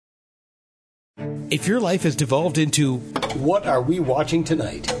If your life has devolved into, what are we watching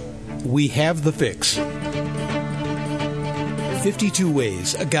tonight? We have the fix. 52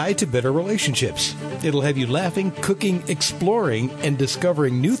 Ways, a guide to better relationships. It'll have you laughing, cooking, exploring, and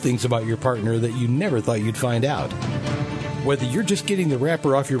discovering new things about your partner that you never thought you'd find out. Whether you're just getting the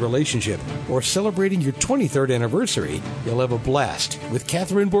wrapper off your relationship or celebrating your 23rd anniversary, you'll have a blast with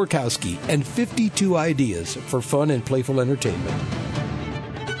Catherine Borkowski and 52 ideas for fun and playful entertainment.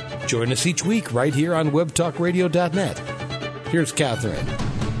 Join us each week right here on webtalkradio.net. Here's Catherine.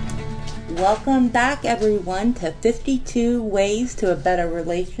 Welcome back, everyone, to 52 Ways to a Better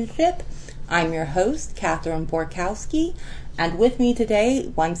Relationship. I'm your host, Catherine Borkowski, and with me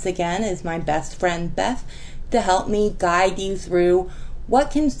today, once again, is my best friend, Beth, to help me guide you through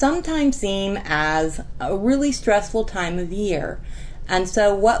what can sometimes seem as a really stressful time of year. And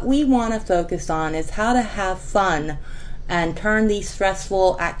so what we want to focus on is how to have fun and turn these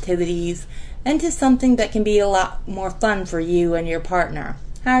stressful activities into something that can be a lot more fun for you and your partner.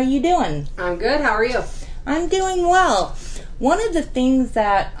 How are you doing? I'm good. How are you? I'm doing well. One of the things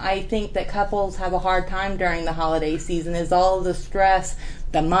that I think that couples have a hard time during the holiday season is all of the stress,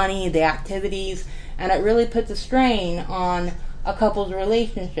 the money, the activities, and it really puts a strain on a couple's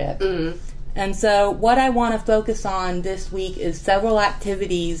relationship. Mm-hmm. And so what I want to focus on this week is several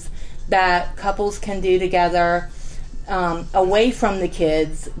activities that couples can do together away from the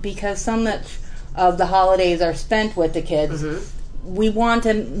kids, because so much of the holidays are spent with the kids. Mm-hmm. We want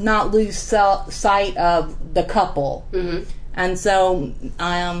to not lose sight of the couple. Mm-hmm. And so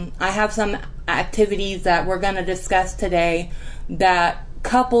I have some activities that we're going to discuss today that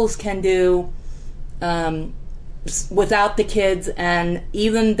couples can do without the kids, and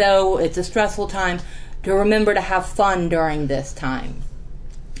even though it's a stressful time, to remember to have fun during this time.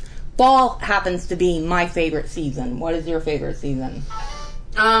 Fall happens to be my favorite season. What is your favorite season?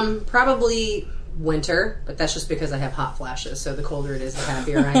 Probably winter, but that's just because I have hot flashes. So the colder it is, the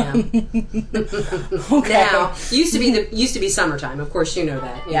happier I am. Okay. Now, used to be summertime. Of course, you know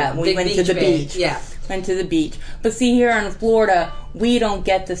that. Yeah, we went to the beach. Yeah, went to the beach. But see, here in Florida, we don't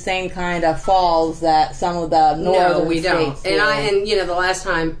get the same kind of falls that some of the northern No, we don't. states do. And you know, the last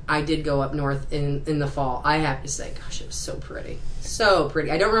time I did go up north in the fall, I have to say, gosh, it was so pretty. So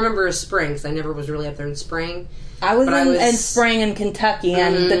pretty. I don't remember a spring because I never was really up there in spring. I was in spring in Kentucky,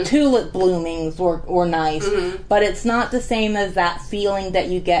 and mm-hmm. the tulip bloomings were nice, mm-hmm. but it's not the same as that feeling that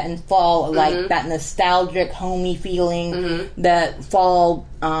you get in fall, like mm-hmm. that nostalgic, homey feeling mm-hmm. that fall,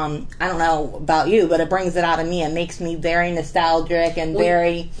 I don't know about you, but it brings it out of me. It makes me very nostalgic and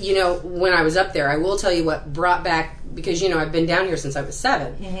very... You know, when I was up there, I will tell you what brought back, because, you know, I've been down here since I was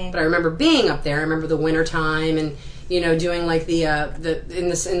 7, mm-hmm. but I remember being up there. I remember the winter time and... You know, doing like in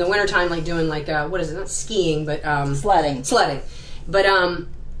the wintertime, like doing like what is it? Not skiing, but sledding. But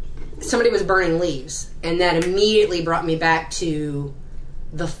somebody was burning leaves, and that immediately brought me back to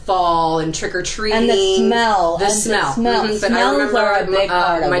the fall and trick or treating and the smell. Mm-hmm. But I remember are a big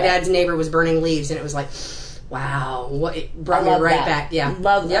part of my it. dad's neighbor was burning leaves, and it was like, wow, what it brought me right back. Yeah,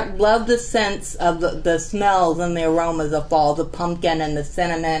 love the sense of the smells and the aromas of fall, the pumpkin and the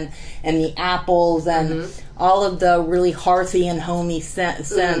cinnamon and the apples and mm-hmm. all of the really hearthy and homey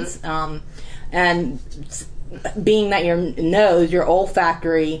scents. Mm-hmm. And being that your nose, your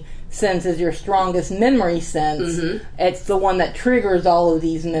olfactory sense, is your strongest memory sense, mm-hmm. it's the one that triggers all of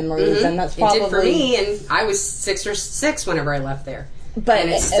these memories, mm-hmm. and that's probably... It did for me, and I was 6 whenever I left there. But and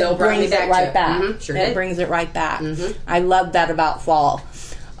it still brings it right back. Mm-hmm. Sure it brings it right back. Mm-hmm. I love that about fall.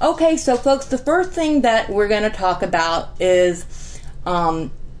 Okay, so folks, the first thing that we're going to talk about is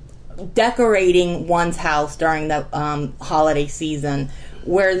decorating one's house during the holiday season,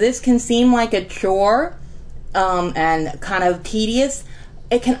 where this can seem like a chore and kind of tedious.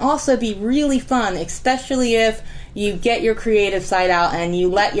 It can also be really fun, especially if you get your creative side out and you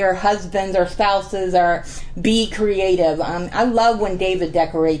let your husbands or spouses be creative. I love when David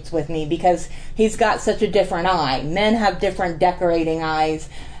decorates with me because he's got such a different eye. Men have different decorating eyes,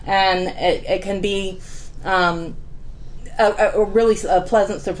 and it can be a really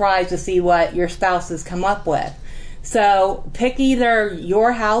pleasant surprise to see what your spouses come up with. So pick either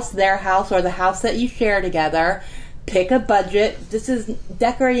your house, their house, or the house that you share together. Pick a budget.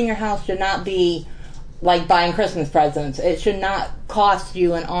 Decorating your house should not be like buying Christmas presents. It should not cost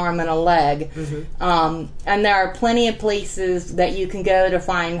you an arm and a leg. Mm-hmm. And there are plenty of places that you can go to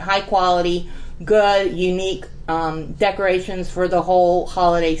find high quality, good, unique decorations for the whole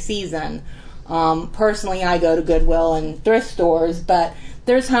holiday season. Personally, I go to Goodwill and thrift stores, but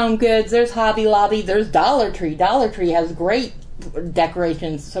there's Home Goods, there's Hobby Lobby, there's Dollar Tree. Dollar Tree has great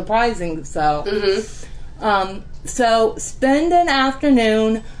decorations, surprising so. Mm-hmm. So spend an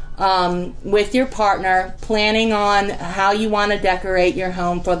afternoon with your partner, planning on how you want to decorate your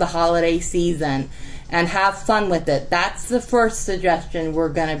home for the holiday season, and have fun with it. That's the first suggestion we're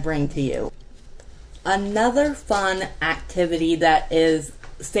going to bring to you. Another fun activity that is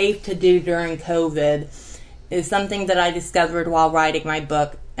safe to do during COVID is something that I discovered while writing my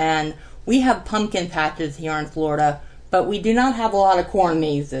book. And we have pumpkin patches here in Florida, but we do not have a lot of corn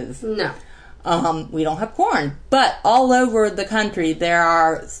mazes. No. We don't have corn. But all over the country, there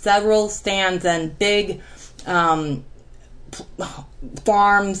are several stands and big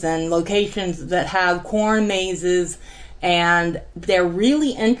farms and locations that have corn mazes, and they're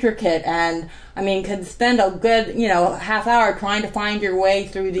really intricate, and I mean, could spend a good, half hour trying to find your way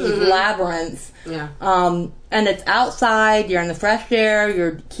through these labyrinths. Yeah. And it's outside, you're in the fresh air,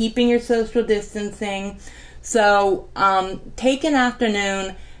 you're keeping your social distancing. So, take an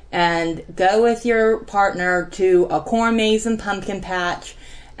afternoon and go with your partner to a corn maze and pumpkin patch,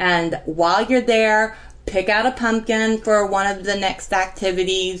 and while you're there, pick out a pumpkin for one of the next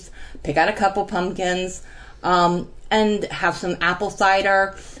activities, pick out a couple pumpkins, and have some apple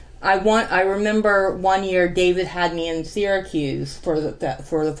cider. I remember one year David had me in Syracuse for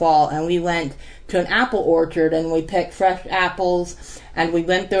the fall, and we went to an apple orchard and we picked fresh apples, and we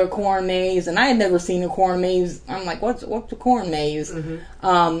went through a corn maze, and I had never seen a corn maze. I'm like, what's a corn maze?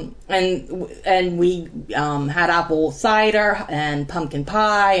 And we had apple cider and pumpkin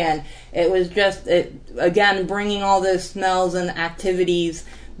pie, and it was just again bringing all those smells and activities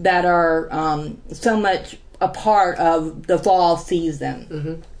that are so much a part of the fall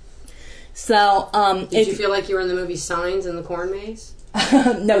season. So, did you feel like you were in the movie Signs in the Corn Maze?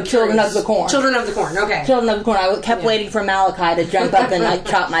 No, Children of the Corn. Children of the Corn, okay. Children of the Corn. I kept waiting for Malachi to jump up and like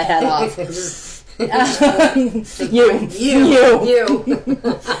chop my head off. You.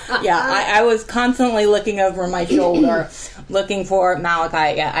 Yeah, I was constantly looking over my shoulder, looking for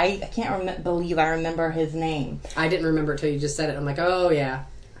Malachi. Yeah, I can't believe I remember his name. I didn't remember it till you just said it. I'm like, oh yeah.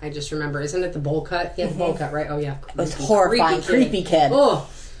 I just remember. Isn't it the bowl cut? Yeah, the bowl cut, right? Oh yeah. It was horrifying. Creepy kid. Oh.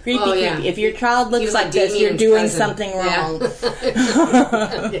 Creepy. If your child looks like this, you're doing something wrong.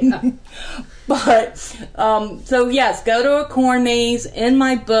 Yeah. But, so yes, go to a corn maze. In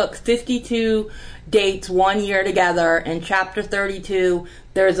my book, 52 Dates 1 Year Together, in chapter 32,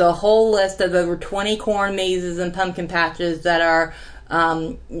 there's a whole list of over 20 corn mazes and pumpkin patches that are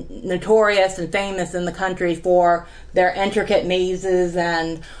notorious and famous in the country for their intricate mazes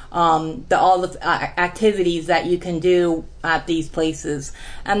and all the activities that you can do at these places.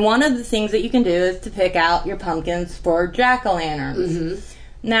 And one of the things that you can do is to pick out your pumpkins for jack-o'-lanterns.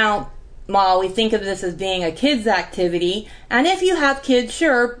 Now, while we think of this as being a kids' activity, and if you have kids,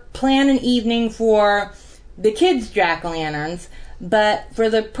 sure, plan an evening for the kids' jack-o'-lanterns, but for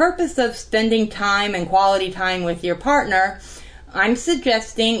the purpose of spending time and quality time with your partner, I'm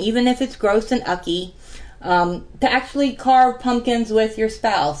suggesting, even if it's gross and ucky, to actually carve pumpkins with your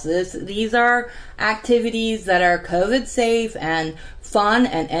spouse. These are activities that are COVID safe and fun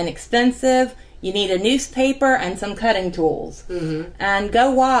and inexpensive. You need a newspaper and some cutting tools. And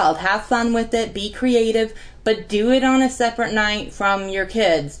go wild. Have fun with it. Be creative. But do it on a separate night from your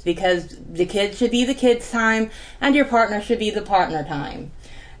kids, because the kids should be the kids' time and your partner should be the partner time.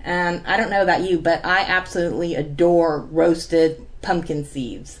 And I don't know about you, but I absolutely adore roasted pumpkin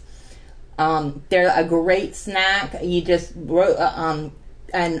seeds. They're a great snack. You just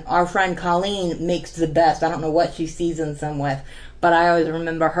and our friend Colleen makes the best. I don't know what she seasons them with, but I always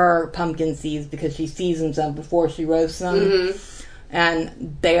remember her pumpkin seeds because she seasons them before she roasts them.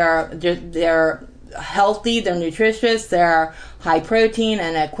 And they're healthy, they're nutritious, they're high protein,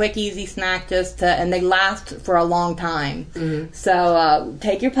 and a quick, easy snack and they last for a long time. So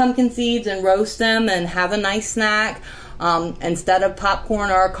take your pumpkin seeds and roast them and have a nice snack. Instead of popcorn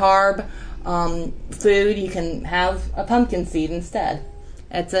or a carb food, you can have a pumpkin seed instead.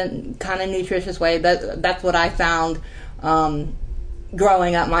 It's a kind of nutritious way. That's what I found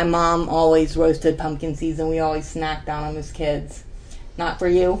growing up. My mom always roasted pumpkin seeds, and we always snacked on them as kids. Not for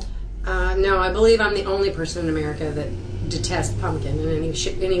you? No, I believe I'm the only person in America that detests pumpkin in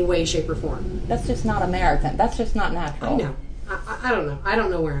any way, shape, or form. That's just not American. That's just not natural. I know. I don't know. I don't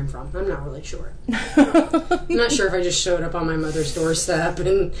know where I'm from. I'm not really sure. I'm not sure if I just showed up on my mother's doorstep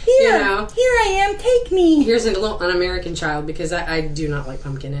and, here I am, take me. Here's a little un-American child, because I do not like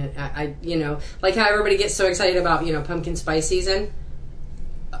pumpkin. I like how everybody gets so excited about, pumpkin spice season.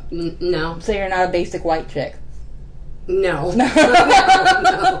 No. So you're not a basic white chick? No. No.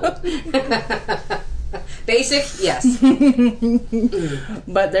 basic, yes.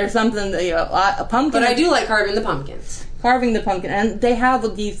 But there's something, a pumpkin. But I do like carving the pumpkins. Carving the pumpkin, and they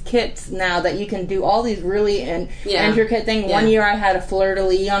have these kits now that you can do all these really intricate things. Yeah. One year I had a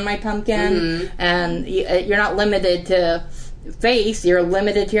fleur-de-lis on my pumpkin, and you're not limited to face, you're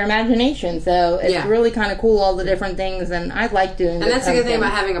limited to your imagination. So it's really kind of cool, all the different things, and I like doing that. And that's the good thing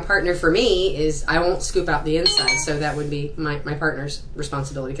about having a partner for me is I won't scoop out the inside, so that would be my partner's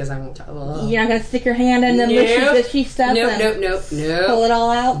responsibility because I won't tell. You're not going to stick your hand in and lift the stuff Nope. Pull it all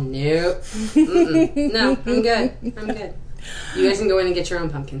out? Nope. No, I'm good. You guys can go in and get your own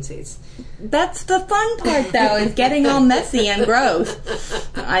pumpkin seeds. That's the fun part, though, is getting all messy and gross.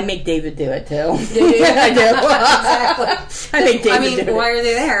 I make David do it, too. I do. Exactly. I make David do it. Why are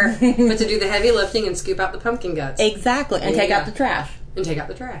they there? But to do the heavy lifting and scoop out the pumpkin guts. Exactly. And take out the trash. And take out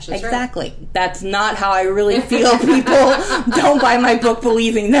the trash. That's exactly. Right. That's not how I really feel, people. Don't buy my book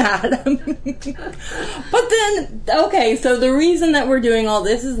believing that. But then, okay, so the reason that we're doing all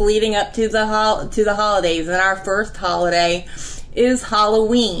this is leading up to the holidays, and our first holiday is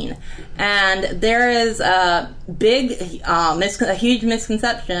Halloween. And there is a huge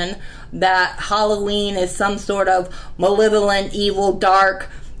misconception that Halloween is some sort of malevolent, evil, dark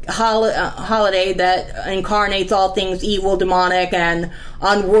holiday that incarnates all things evil, demonic, and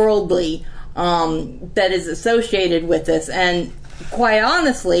unworldly that is associated with this. And quite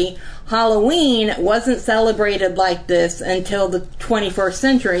honestly, Halloween wasn't celebrated like this until the 21st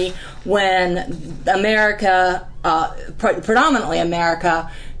century, when America, predominantly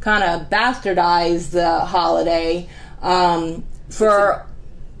America, kind of bastardized the holiday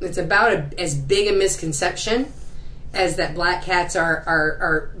It's about as big a misconception as that black cats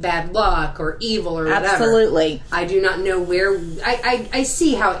are bad luck or evil or whatever. Absolutely. I do not know where... I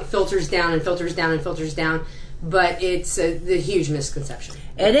see how it filters down and filters down and filters down, but it's the huge misconception.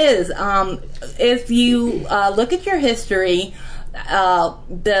 It is. If you look at your history,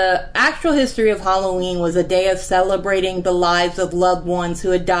 the actual history of Halloween was a day of celebrating the lives of loved ones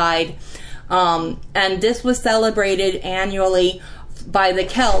who had died. And this was celebrated annually by the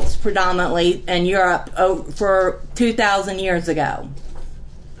Celts, predominantly in Europe, for 2,000 years ago.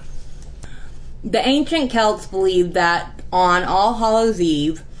 The ancient Celts believed that on All Hallows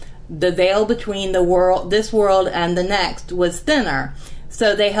Eve, the veil between this world and the next was thinner.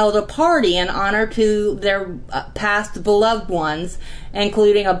 So they held a party in honor to their past beloved ones,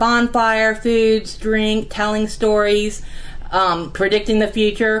 including a bonfire, foods, drink, telling stories, predicting the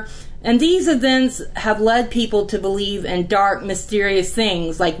future. And these events have led people to believe in dark, mysterious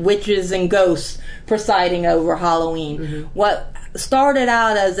things like witches and ghosts presiding over Halloween. Mm-hmm. What started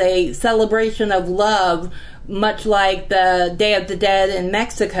out as a celebration of love, much like the Day of the Dead in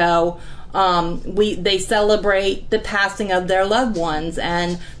Mexico, they celebrate the passing of their loved ones,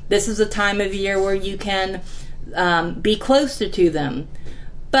 and this is a time of year where you can be closer to them.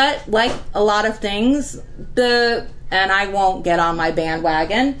 But like a lot of things, and I won't get on my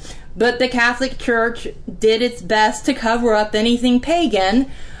bandwagon, but the Catholic Church did its best to cover up anything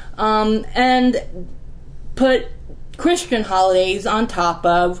pagan, and put Christian holidays on top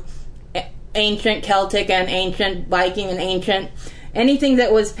of ancient Celtic and ancient Viking and ancient anything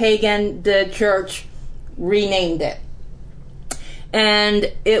that was pagan. The church renamed it.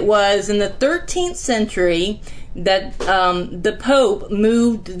 And it was in the 13th century that the Pope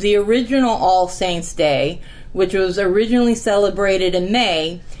moved the original All Saints' Day, which was originally celebrated in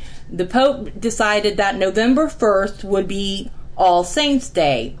May. The Pope decided that November 1st would be All Saints'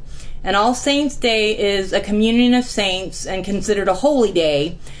 Day. And All Saints' Day is a communion of saints and considered a holy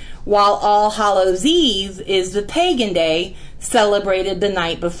day, while All Hallows Eve is the pagan day celebrated the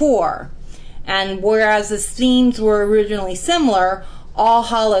night before. And whereas the themes were originally similar, All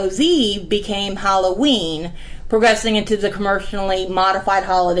Hallows Eve became Halloween, progressing into the commercially modified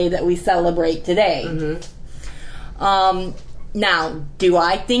holiday that we celebrate today. Mm-hmm. Now, do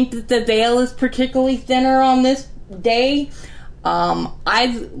I think that the veil is particularly thinner on this day?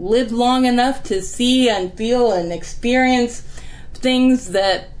 I've lived long enough to see and feel and experience things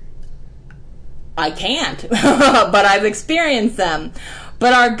that I can't, but I've experienced them.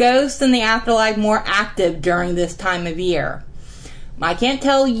 But are ghosts in the afterlife more active during this time of year? I can't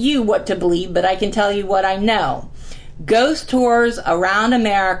tell you what to believe, but I can tell you what I know. Ghost tours around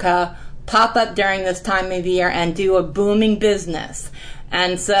America pop up during this time of year and do a booming business.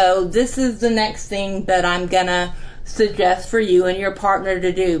 And so this is the next thing that I'm going to suggest for you and your partner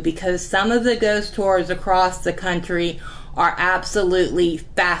to do, because some of the ghost tours across the country are absolutely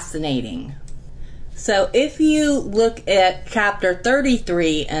fascinating. So if you look at chapter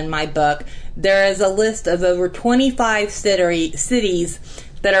 33 in my book, there is a list of over 25 cities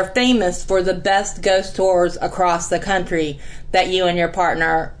that are famous for the best ghost tours across the country that you and your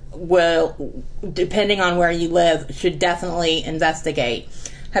partner will, depending on where you live, should definitely investigate.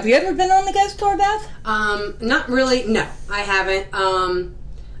 Have you ever been on the ghost tour, Beth? Not really. No, I haven't.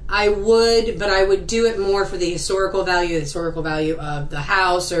 I would, but I would do it more for the historical value of the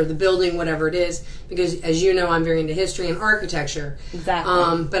house or the building, whatever it is, because as you know, I'm very into history and architecture.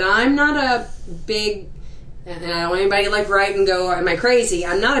 Exactly. But I'm not a big, and I don't want anybody to like write and go, am I crazy?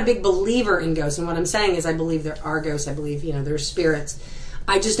 I'm not a big believer in ghosts, and what I'm saying is I believe there are ghosts, I believe, there's spirits.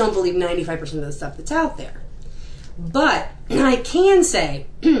 I just don't believe 95% of the stuff that's out there. But I can say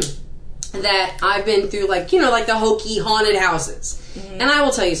that I've been through like the hokey haunted houses. Mm-hmm. And I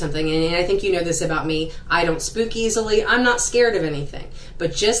will tell you something, and I think you know this about me. I don't spook easily. I'm not scared of anything.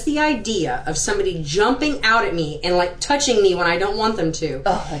 But just the idea of somebody jumping out at me and like touching me when I don't want them to.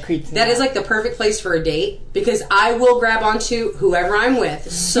 Oh, that creeps me That out. is like the perfect place for a date, because I will grab onto whoever I'm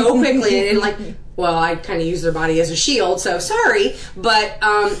with so quickly and like, well, I kind of use their body as a shield, so sorry, but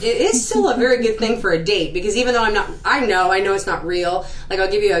it is still a very good thing for a date, because even though I know it's not real. Like,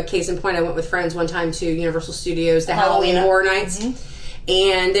 I'll give you a case in point. I went with friends one time to Universal Studios, the Halloween Horror Nights,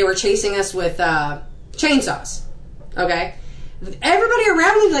 and they were chasing us with chainsaws, okay? Everybody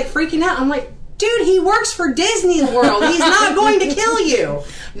around me was like freaking out. I'm like, dude, he works for Disney World. He's not going to kill you.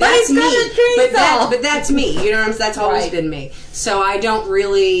 That's he's got me. a chainsaw. But that's me. You know what I'm saying? That's always Right. been me. So I don't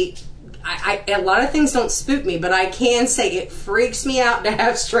really... a lot of things don't spook me, but I can say it freaks me out to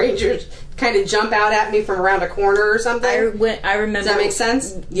have strangers kind of jump out at me from around a corner or something. I remember. Does that make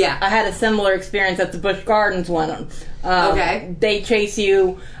sense? Yeah. I had a similar experience at the Busch Gardens one. Okay. They chase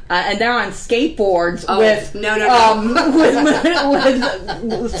you, and they're on skateboards with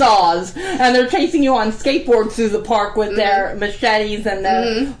with saws, and they're chasing you on skateboards through the park with their machetes and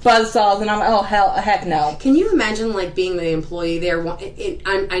their buzz saws, and I'm like, heck no. Can you imagine like being the employee there?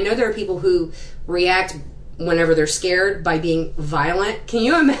 I know there are people who react whenever they're scared by being violent. Can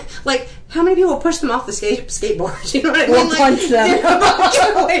you imagine, like, how many people push them off the skateboard? You know what I mean? Or punch them.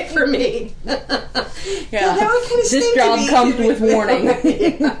 Get away from me. Yeah. That would kind of This stink job to me. comes with warning.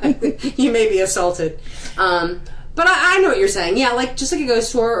 Yeah. You may be assaulted. But I know what you're saying. Yeah, like just like a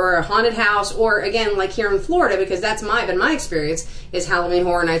ghost tour or a haunted house, or again, like here in Florida, because that's been my experience, is Halloween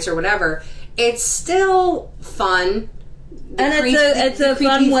Horror Nights or whatever. It's still fun. And it's a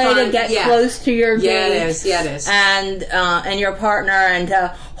fun way to get close to your date. Yeah, it is. And your partner, and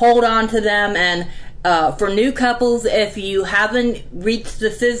to hold on to them. And for new couples, if you haven't reached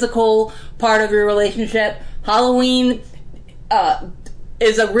the physical part of your relationship, Halloween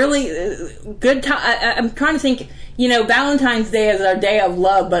is a really good time. I'm trying to think. Valentine's Day is our day of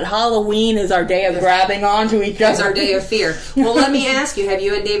love, but Halloween is our day of grabbing onto each other. It's our day of fear. Well, let me ask you: have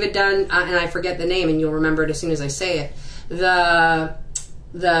you and David done? And I forget the name, and you'll remember it as soon as I say it. The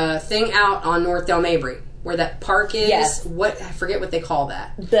thing out on North Del Mabry, where that park is. Yes. I forget what they call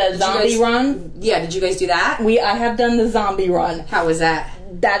that. The zombie run? Yeah, did you guys do that? I have done the zombie run. How was that?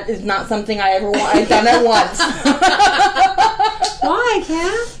 That is not something I ever want. I've done it once. Why,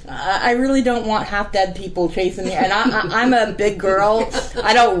 Kath? I really don't want half-dead people chasing me. And I'm a big girl.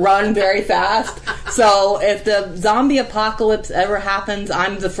 I don't run very fast. So if the zombie apocalypse ever happens,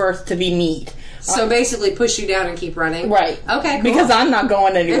 I'm the first to be meat. So basically push you down and keep running? Right. Okay, cool. Because I'm not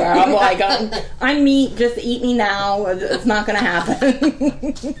going anywhere. I'm like, I'm meat, just eat me now. It's not going to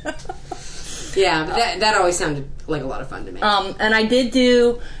happen. Yeah, but that always sounded like a lot of fun to me. And I did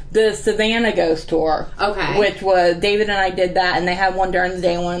do the Savannah Ghost Tour. Okay. Which was, David and I did that, and they had one during the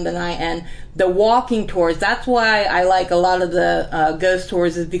day and one in the night. And the walking tours, that's why I like a lot of the ghost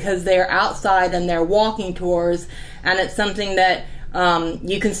tours, is because they're outside and they're walking tours, and it's something that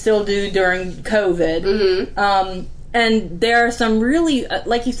you can still do during COVID. Mm-hmm. And there are some really,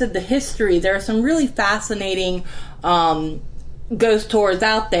 like you said, the history, there are some really fascinating ghost tours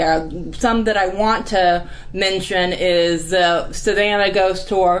out there. Some that I want to mention is the Savannah Ghost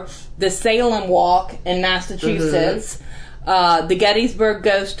Tour, the Salem Walk in Massachusetts, the Gettysburg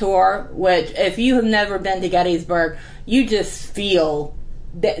Ghost Tour, which if you have never been to Gettysburg, you just feel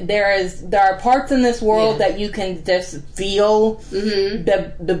there are parts in this world that you can just feel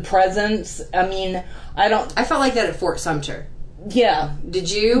the presence. I mean, I felt like that at Fort Sumter. Yeah. Did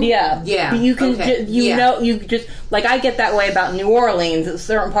you? Yeah. Yeah. You can you just like, I get that way about New Orleans.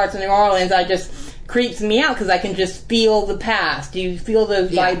 Certain parts of New Orleans, I just creeps me out because I can just feel the past. You feel those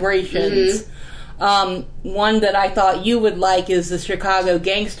vibrations. One that I thought you would like is the Chicago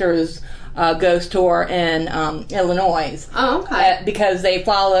Gangsters ghost tour in Illinois. Oh, okay. Because they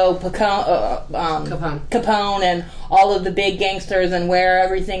follow Capone and all of the big gangsters and where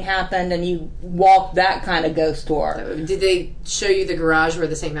everything happened, and you walk that kind of ghost tour. Did they show you the garage where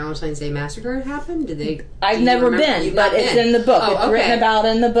the St. Valentine's Day Massacre happened? I've never been, but it's in the book. It's written about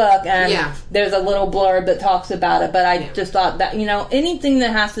in the book, and there's a little blurb that talks about it. But I just thought that, anything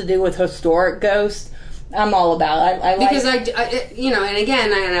that has to do with historic ghosts, I'm all about. Because and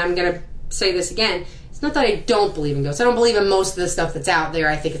again, and I'm going to say this again, it's not that I don't believe in ghosts. I don't believe in most of the stuff that's out there.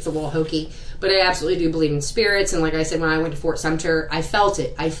 I think it's a little hokey. But I absolutely do believe in spirits. And like I said, when I went to Fort Sumter, I felt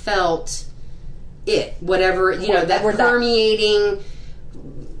it. I felt it. Whatever, that permeating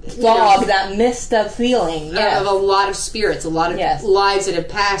fog, that mist of feeling. Of a lot of spirits, a lot of lives that have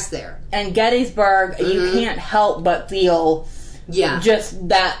passed there. And Gettysburg, you can't help but feel just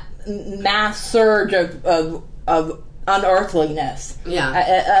that mass surge of unearthliness.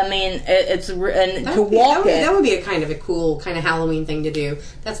 Yeah. I mean, it's to walk it. That would be a kind of a cool kind of Halloween thing to do.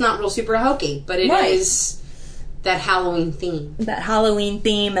 That's not real super hokey, but it is that Halloween theme. That Halloween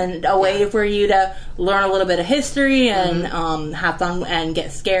theme, and a way for you to learn a little bit of history and have fun and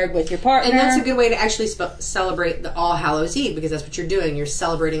get scared with your partner. And that's a good way to actually celebrate the All Hallows Eve, because that's what you're doing. You're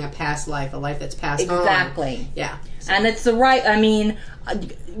celebrating a past life, a life that's passed on. Exactly. Yeah. So. And it's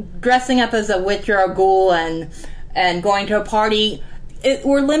dressing up as a witch or a ghoul and going to a party,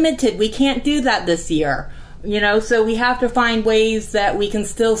 we're limited. We can't do that this year. So we have to find ways that we can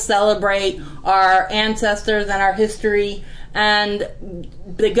still celebrate our ancestors and our history. And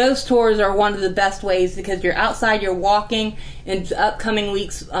the ghost tours are one of the best ways, because you're outside, you're walking. In upcoming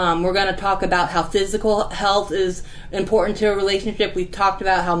weeks, we're going to talk about how physical health is important to a relationship. We've talked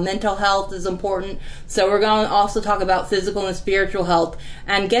about how mental health is important. So we're going to also talk about physical and spiritual health.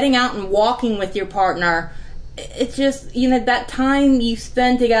 And getting out and walking with your partner, it's just, that time you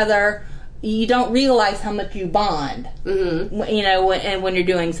spend together, you don't realize how much you bond, when you're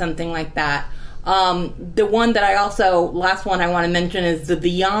doing something like that. The one that last one I want to mention is the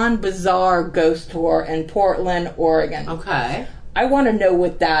Beyond Bizarre Ghost Tour in Portland, Oregon. Okay. I want to know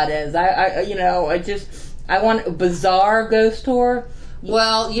what that is. I want a bizarre ghost tour.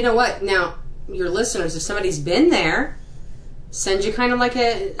 Well, you know what? Now, your listeners, if somebody's been there, send you kind of like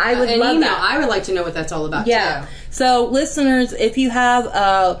an email. That. I would like to know what that's all about, too. So, listeners, if you have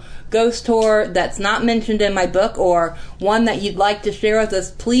a ghost tour that's not mentioned in my book, or one that you'd like to share with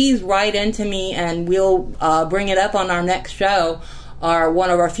us, please write into me and we'll bring it up on our next show or one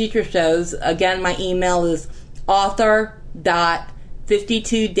of our future shows. Again, my email is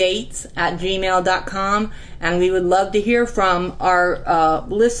author.52dates@gmail.com, and we would love to hear from our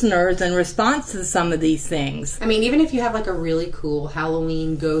listeners in response to some of these things. I mean, even if you have like a really cool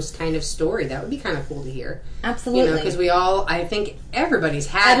Halloween ghost kind of story, that would be kind of cool to hear. Absolutely. Because I think everybody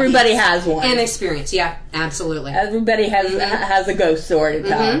has one. An experience, yeah, absolutely. Everybody has a ghost story to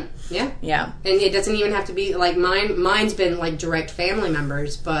tell. Yeah. Yeah. And it doesn't even have to be like mine. Mine's been like direct family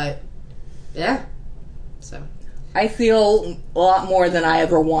members, but yeah. So. I feel a lot more than I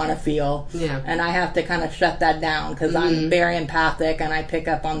ever want to feel. Yeah. And I have to kind of shut that down, because I'm very empathic and I pick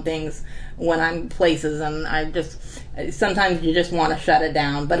up on things when I'm places, and sometimes you just want to shut it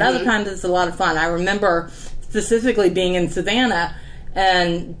down. But other times it's a lot of fun. I remember specifically being in Savannah,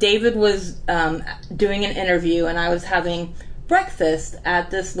 and David was doing an interview, and I was having breakfast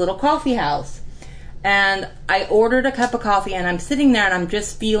at this little coffee house. And I ordered a cup of coffee, and I'm sitting there and I'm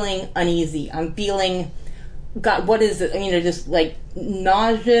just feeling uneasy. I'm feeling, God, what is it? Just like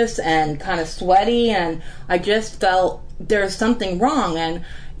nauseous and kind of sweaty, and I just felt there's something wrong. And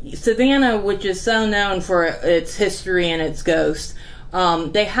Savannah, which is so known for its history and its ghosts,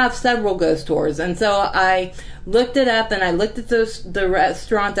 they have several ghost tours. And so I looked it up, and I looked at the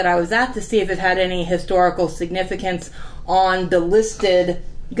restaurant that I was at to see if it had any historical significance on the listed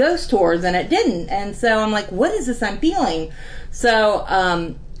ghost tours, and it didn't. And so I'm like, what is this I'm feeling? So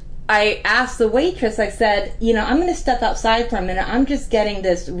I asked the waitress, I said, I'm going to step outside for a minute. I'm just getting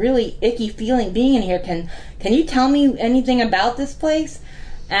this really icky feeling being in here. Can you tell me anything about this place?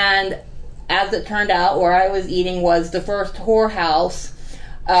 And as it turned out, where I was eating was the first whorehouse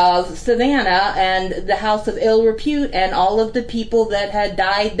of Savannah, and the house of ill repute, and all of the people that had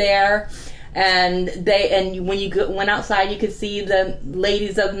died there. And when you went outside, you could see the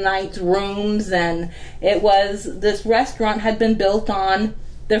ladies of the night's rooms, and this restaurant had been built on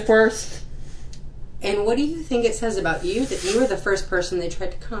the first. And what do you think it says about you that you were the first person they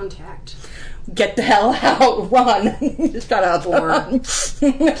tried to contact? Get the hell out, run. Just got out the run.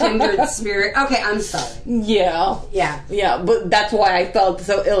 Kindred spirit. Okay, I'm sorry. Yeah, but that's why I felt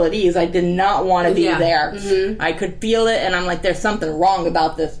so ill at ease. I did not want to be there. I could feel it, and I'm like, there's something wrong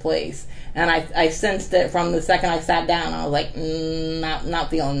about this place. And I sensed it from the second I sat down. I was like, not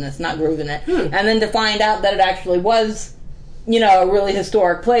feeling this, not grooving it. And then to find out that it actually was, a really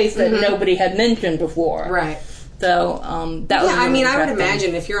historic place that nobody had mentioned before. Right. So that was. Yeah, really I would interesting.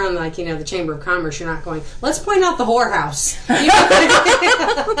 imagine if you're on the Chamber of Commerce, you're not going, let's point out the whorehouse.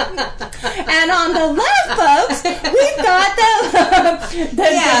 And on the left, folks, we've got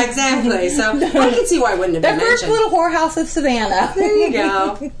yeah, exactly. So I can see why it wouldn't have been the first mentioned. little whorehouse of Savannah. There you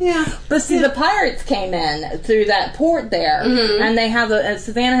go. Yeah. But see, the pirates came in through that port there, and they have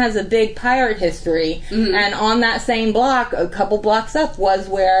Savannah has a big pirate history, and on that same block, a couple blocks up, was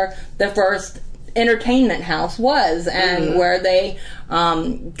where the first entertainment house was, and where they,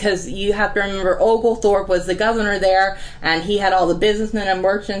 because you have to remember, Oglethorpe was the governor there, and he had all the businessmen and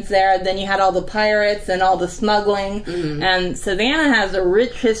merchants there. Then you had all the pirates and all the smuggling, and Savannah has a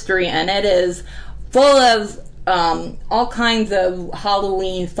rich history, and it is full of all kinds of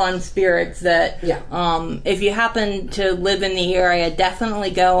Halloween fun spirits that if you happen to live in the area,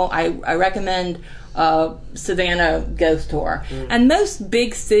 definitely go. I recommend Savannah Ghost Tour. And most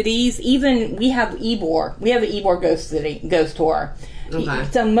big cities, even we have Ybor. We have an Ybor Ghost Tour. Okay.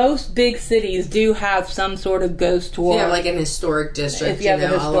 So most big cities do have some sort of ghost tour. Yeah, like an historic district. If you have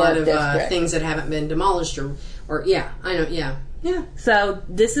a lot historic of district. things that haven't been demolished or yeah, I know. Yeah. Yeah. So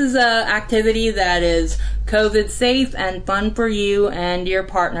this is a activity that is COVID safe and fun for you and your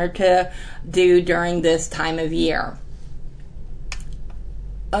partner to do during this time of year.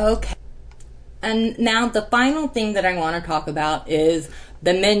 Okay. And now the final thing that I want to talk about is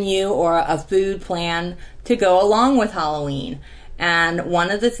the menu or a food plan to go along with Halloween. And one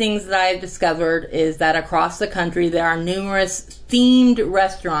of the things that I've discovered is that across the country there are numerous themed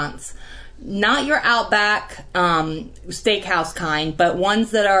restaurants. Not your Outback steakhouse kind, but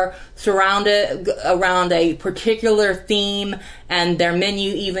ones that are surrounded around a particular theme, and their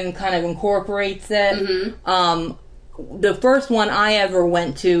menu even kind of incorporates it. The first one I ever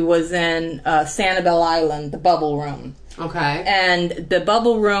went to was in Sanibel Island, the Bubble Room. Okay. And the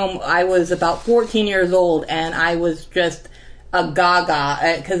Bubble Room, I was about 14 years old, and I was just a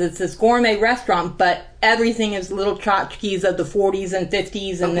gaga, because it's this gourmet restaurant, but everything is little tchotchkes of the 40s and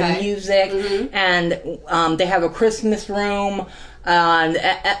 50s, and the music, and they have a Christmas room, and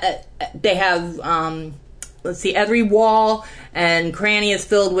they have, every wall and cranny is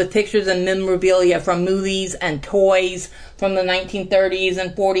filled with pictures and memorabilia from movies and toys from the 1930s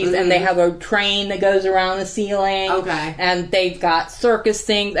and 40s, and they have a train that goes around the ceiling, and they've got circus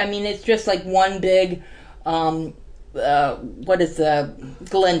things. I mean, it's just like one big, what is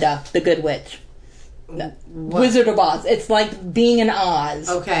Glinda, the Good Witch? Wizard of Oz. It's like being in Oz.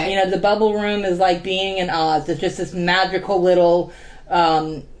 Okay. The Bubble Room is like being in Oz. It's just this magical little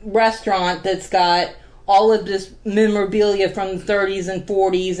restaurant that's got all of this memorabilia from the 30s and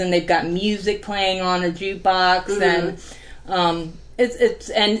 40s, and they've got music playing on a jukebox, and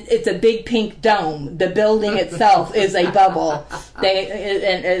it's a big pink dome. The building itself is a bubble.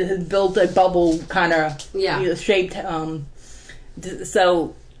 It has built a bubble kind of shaped.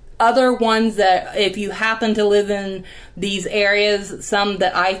 So other ones that, if you happen to live in these areas, some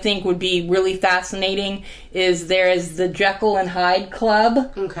that I think would be really fascinating is there is the Jekyll and Hyde Club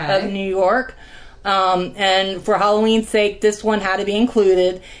of New York. And for Halloween's sake, this one had to be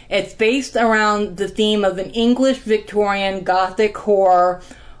included. It's based around the theme of an English Victorian Gothic horror,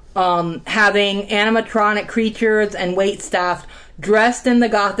 having animatronic creatures and waitstaff dressed in the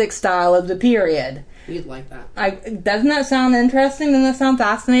Gothic style of the period. You'd like that. Doesn't that sound interesting? Doesn't that sound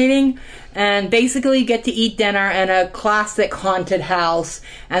fascinating? And basically you get to eat dinner in a classic haunted house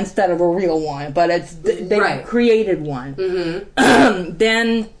instead of a real one, but they created one.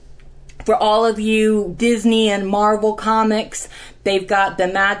 Then for all of you Disney and Marvel comics, they've got the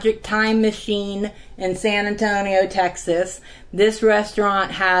Magic Time Machine in San Antonio, Texas. This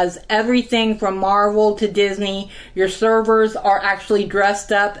restaurant has everything from Marvel to Disney. Your servers are actually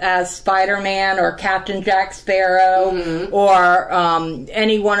dressed up as Spider-Man or Captain Jack Sparrow or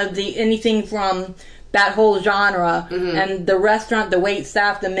anything from that whole genre. And the restaurant, the wait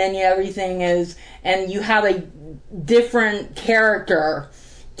staff, the menu, everything is, and you have a different character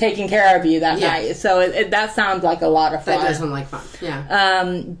taking care of you that night. So that sounds like a lot of fun. That does sound like fun,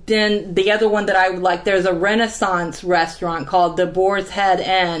 yeah. Then the other one that I would like, there's a Renaissance restaurant called the Boar's Head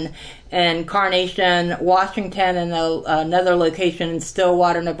Inn in Carnation, Washington, and another location in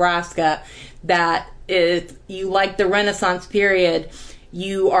Stillwater, Nebraska, that if you like the Renaissance period,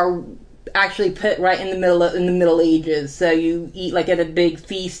 you are actually put right in the Middle Ages. So you eat like at a big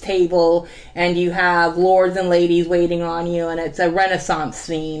feast table, and you have lords and ladies waiting on you, and it's a Renaissance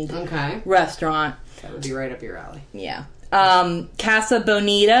themed restaurant. That would be right up your alley. Yeah. Casa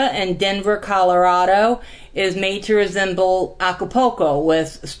Bonita in Denver, Colorado is made to resemble Acapulco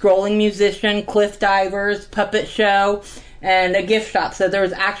with strolling musician, cliff divers, puppet show, and a gift shop. So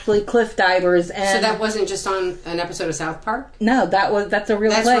there's actually cliff divers. And so that wasn't just on an episode of South Park? No, that's a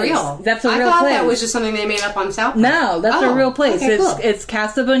real place. That's real. That's a real place. I thought that was just something they made up on South Park. No, that's a real place. Okay, cool. It's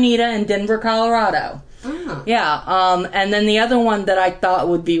Casa Bonita in Denver, Colorado. Oh. Yeah, and then the other one that I thought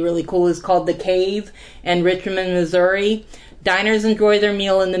would be really cool is called The Cave in Richmond, Missouri. Diners enjoy their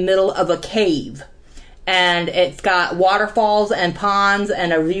meal in the middle of a cave. And it's got waterfalls and ponds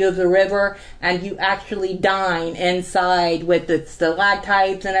and a view of the river, and you actually dine inside with the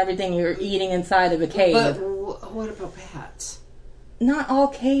stalactites and everything. You're eating inside of a cave. But what about bats? Not all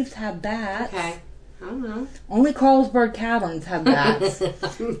caves have bats. Okay. I don't know. Only Carlsberg Caverns have bats.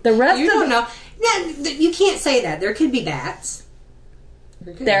 The rest you of don't know. No, you can't say that. There could be bats.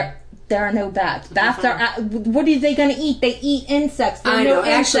 There are no bats. Bats are. What are they going to eat? They eat insects. There I know. No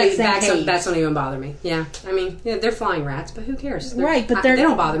Actually, insects bats don't even bother me. Yeah. I mean, they're flying rats, but who cares? Right, but they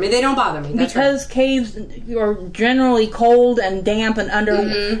don't bother me. They don't bother me. That's because right. Caves are generally cold and damp and under.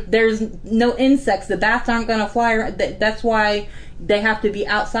 Mm-hmm. There's no insects. The bats aren't going to fly. That's why they have to be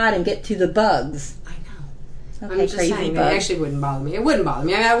outside and get to the bugs. I know. Okay, I'm just crazy saying, bugs. they actually wouldn't bother me. It wouldn't bother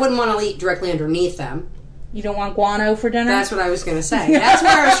me. I mean, I wouldn't want to eat directly underneath them. You don't want guano for dinner? That's what I was going to say. That's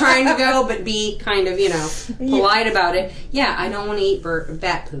where I was trying to go, but be kind of, polite about it. Yeah, I don't want to eat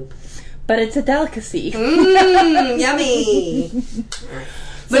bat poop. But it's a delicacy. Yummy.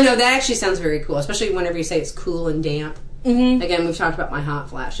 But no, that actually sounds very cool, especially whenever you say it's cool and damp. Mm-hmm. Again, we've talked about my hot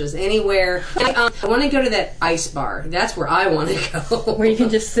flashes. Anywhere. I want to go to that ice bar. That's where I want to go. Where you can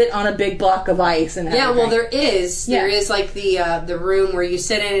just sit on a big block of ice and everything. Yeah, well, there is. Yeah. There is like the room where you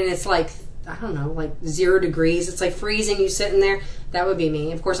sit in and it's like, I don't know, like 0 degrees. It's like freezing. You sit in there. That would be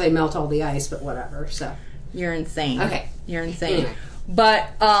me. Of course, I melt all the ice, but whatever. So you're insane. Okay, you're insane. Anyway.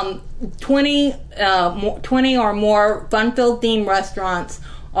 But 20 or more fun-filled theme restaurants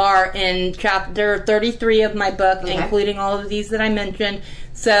are in chapter 33 of my book, okay, including all of these that I mentioned.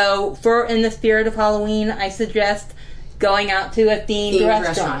 So, in the spirit of Halloween, I suggest going out to a themed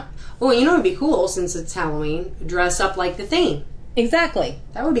restaurant. Well, you know what would be cool since it's Halloween? Dress up like the theme. Exactly.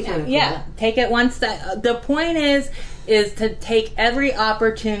 That would be kind of cool. Yeah, take it one step. The point is to take every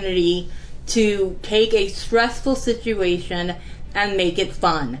opportunity to take a stressful situation and make it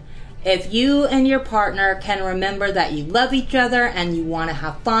fun. If you and your partner can remember that you love each other and you want to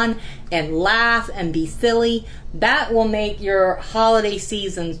have fun and laugh and be silly, that will make your holiday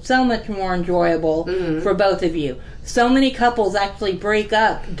season so much more enjoyable for both of you. So many couples actually break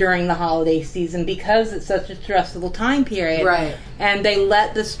up during the holiday season because it's such a stressful time period. Right. And they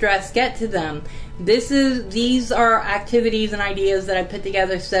let the stress get to them. These are activities and ideas that I put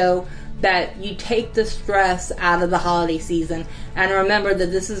together so that you take the stress out of the holiday season and remember that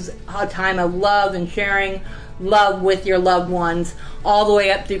this is a time of love and sharing love with your loved ones all the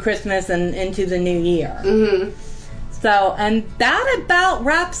way up through Christmas and into the new year. Mm-hmm. So, and that about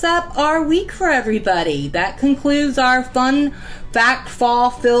wraps up our week for everybody. That concludes our fun, fact,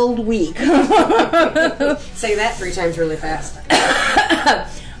 fall-filled week. Say that 3 times really fast.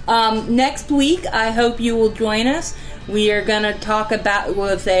 Next week, I hope you will join us. We are going to talk about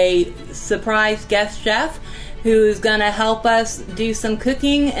with a surprise guest chef who's going to help us do some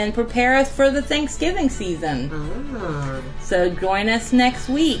cooking and prepare us for the Thanksgiving season. Ah. So join us next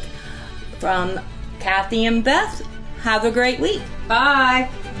week. From Kathy and Beth, have a great week. Bye.